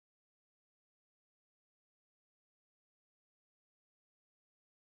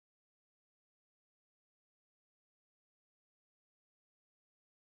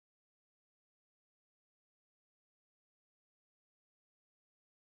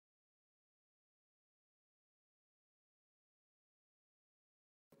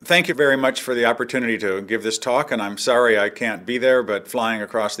Thank you very much for the opportunity to give this talk, and I'm sorry I can't be there, but flying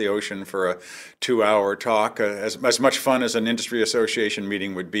across the ocean for a 2-hour talk, as much fun as an industry association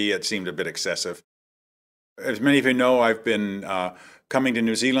meeting would be, it seemed a bit excessive. As many of you know, I've been coming to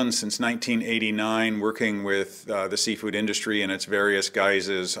New Zealand since 1989, working with the seafood industry in its various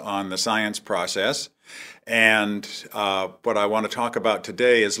guises on the science process. And what I want to talk about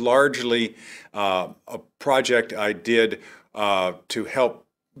today is largely a project I did to help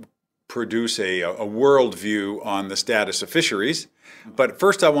produce a worldview on the status of fisheries. But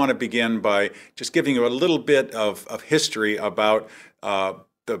first I want to begin by just giving you a little bit of history about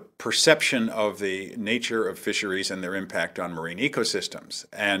the perception of the nature of fisheries and their impact on marine ecosystems.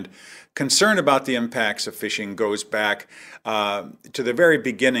 And concern about the impacts of fishing goes back to the very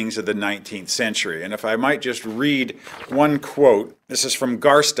beginnings of the 19th century. And if I might just read one quote, this is from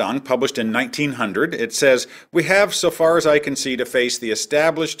Garstang, published in 1900. It says, "We have, so far as I can see, to face the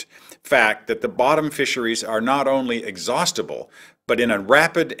established fact that the bottom fisheries are not only exhaustible, but in a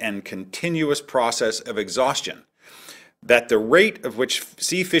rapid and continuous process of exhaustion. That the rate of which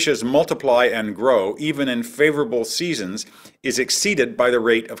sea fishes multiply and grow, even in favorable seasons, is exceeded by the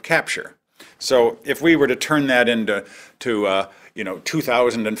rate of capture." So if we were to turn that into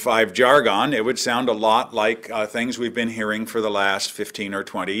 2005 jargon, it would sound a lot like things we've been hearing for the last 15 or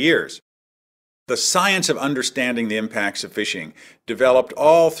 20 years. The science of understanding the impacts of fishing developed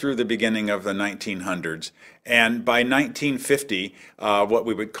all through the beginning of the 1900s, and by 1950, what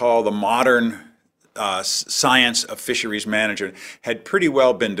we would call the modern science of fisheries management had pretty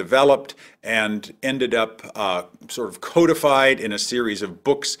well been developed and ended up sort of codified in a series of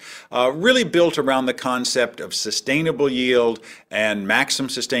books really built around the concept of sustainable yield and maximum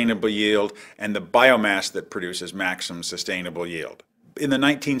sustainable yield and the biomass that produces maximum sustainable yield. In the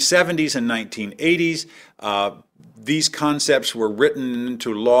 1970s and 1980s, these concepts were written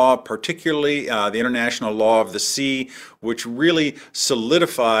into law, particularly the International Law of the Sea, which really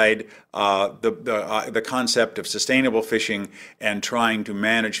solidified the concept of sustainable fishing and trying to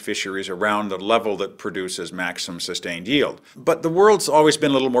manage fisheries around the level that produces maximum sustained yield. But the world's always been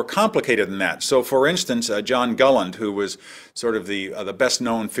a little more complicated than that. So for instance, John Gulland, who was sort of the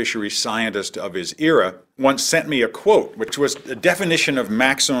best-known fisheries scientist of his era, once sent me a quote, which was a definition of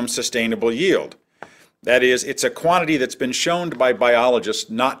maximum sustainable yield. That is, it's a quantity that's been shown by biologists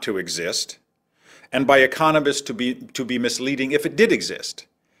not to exist, and by economists to be misleading if it did exist.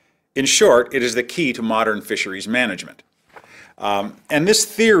 In short, it is the key to modern fisheries management. And this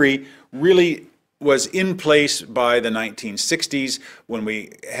theory really was in place by the 1960s when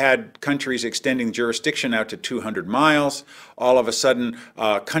we had countries extending jurisdiction out to 200 miles. All of a sudden,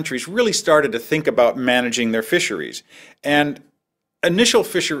 countries really started to think about managing their fisheries. And initial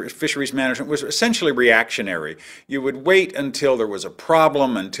fisheries management was essentially reactionary. You would wait until there was a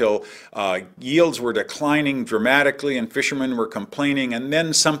problem, until yields were declining dramatically and fishermen were complaining, and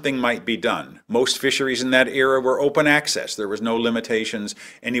then something might be done. Most fisheries in that era were open access. There was no limitations.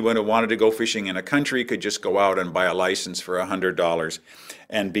 Anyone who wanted to go fishing in a country could just go out and buy a license for $100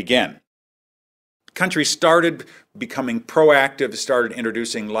 and begin. Countries started becoming proactive, started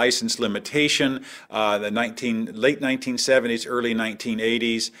introducing license limitation. The late 1970s, early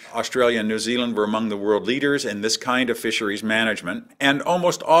 1980s, Australia and New Zealand were among the world leaders in this kind of fisheries management. And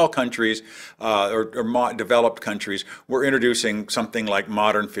almost all countries, or developed countries, were introducing something like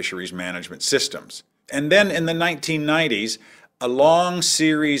modern fisheries management systems. And then in the 1990s, a long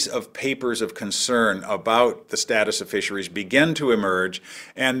series of papers of concern about the status of fisheries began to emerge,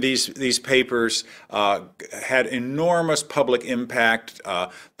 and these papers had enormous public impact.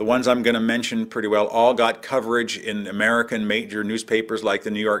 The ones I'm going to mention pretty well all got coverage in American major newspapers like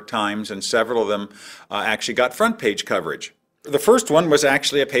the New York Times, and several of them actually got front page coverage. The first one was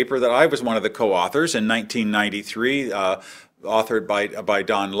actually a paper that I was one of the co-authors in 1993. Authored by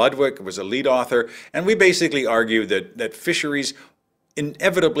Don Ludwig, was a lead author, and we basically argued that fisheries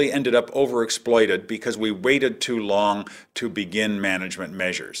inevitably ended up overexploited because we waited too long to begin management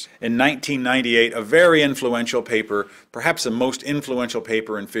measures. In 1998, a very influential paper, perhaps the most influential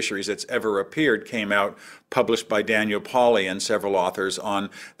paper in fisheries that's ever appeared, came out, published by Daniel Pauly and several authors, on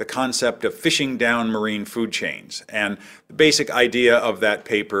the concept of fishing down marine food chains. And the basic idea of that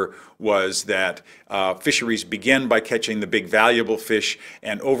paper was that fisheries begin by catching the big valuable fish,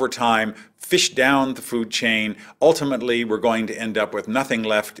 and over time fish down the food chain. Ultimately, we're going to end up with nothing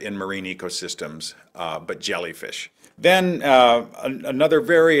left in marine ecosystems but jellyfish. Then another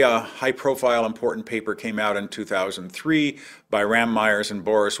very high-profile, important paper came out in 2003 by Ram Myers and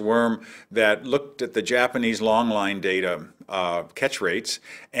Boris Worm that looked at the Japanese longline data catch rates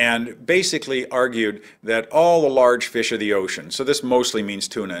and basically argued that all the large fish of the ocean, so this mostly means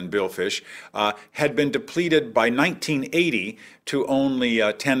tuna and billfish, had been depleted by 1980 to only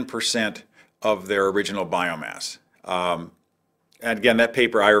 10% of their original biomass. And again, that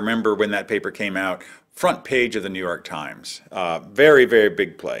paper, I remember when that paper came out, front page of the New York Times. Very, very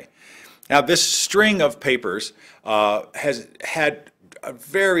big play. Now, this string of papers has had a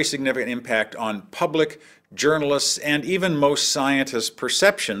very significant impact on public, journalists, and even most scientists'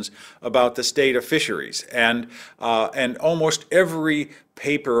 perceptions about the state of fisheries. And almost every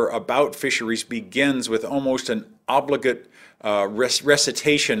paper about fisheries begins with almost an obligate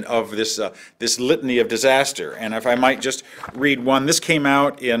recitation of this litany of disaster. And if I might just read one, this came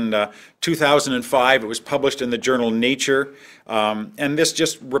out in 2005. It was published in the journal Nature, and this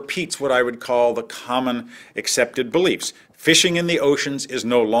just repeats what I would call the common accepted beliefs. Fishing in the oceans is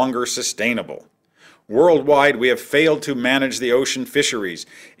no longer sustainable. Worldwide, we have failed to manage the ocean fisheries.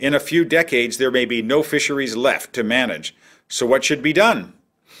 In a few decades, there may be no fisheries left to manage. So what should be done?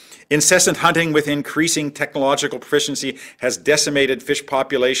 Incessant hunting with increasing technological proficiency has decimated fish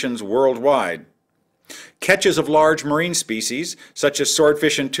populations worldwide. Catches of large marine species, such as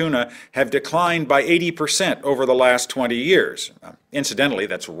swordfish and tuna, have declined by 80% over the last 20 years. Incidentally,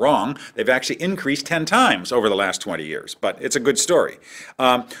 that's wrong. They've actually increased 10 times over the last 20 years, but it's a good story.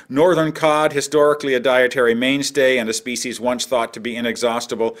 Northern cod, historically a dietary mainstay and a species once thought to be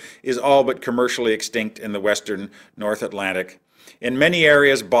inexhaustible, is all but commercially extinct in the western North Atlantic. In many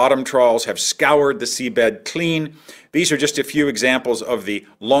areas, bottom trawls have scoured the seabed clean. These are just a few examples of the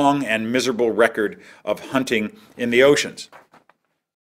long and miserable record of hunting in the oceans.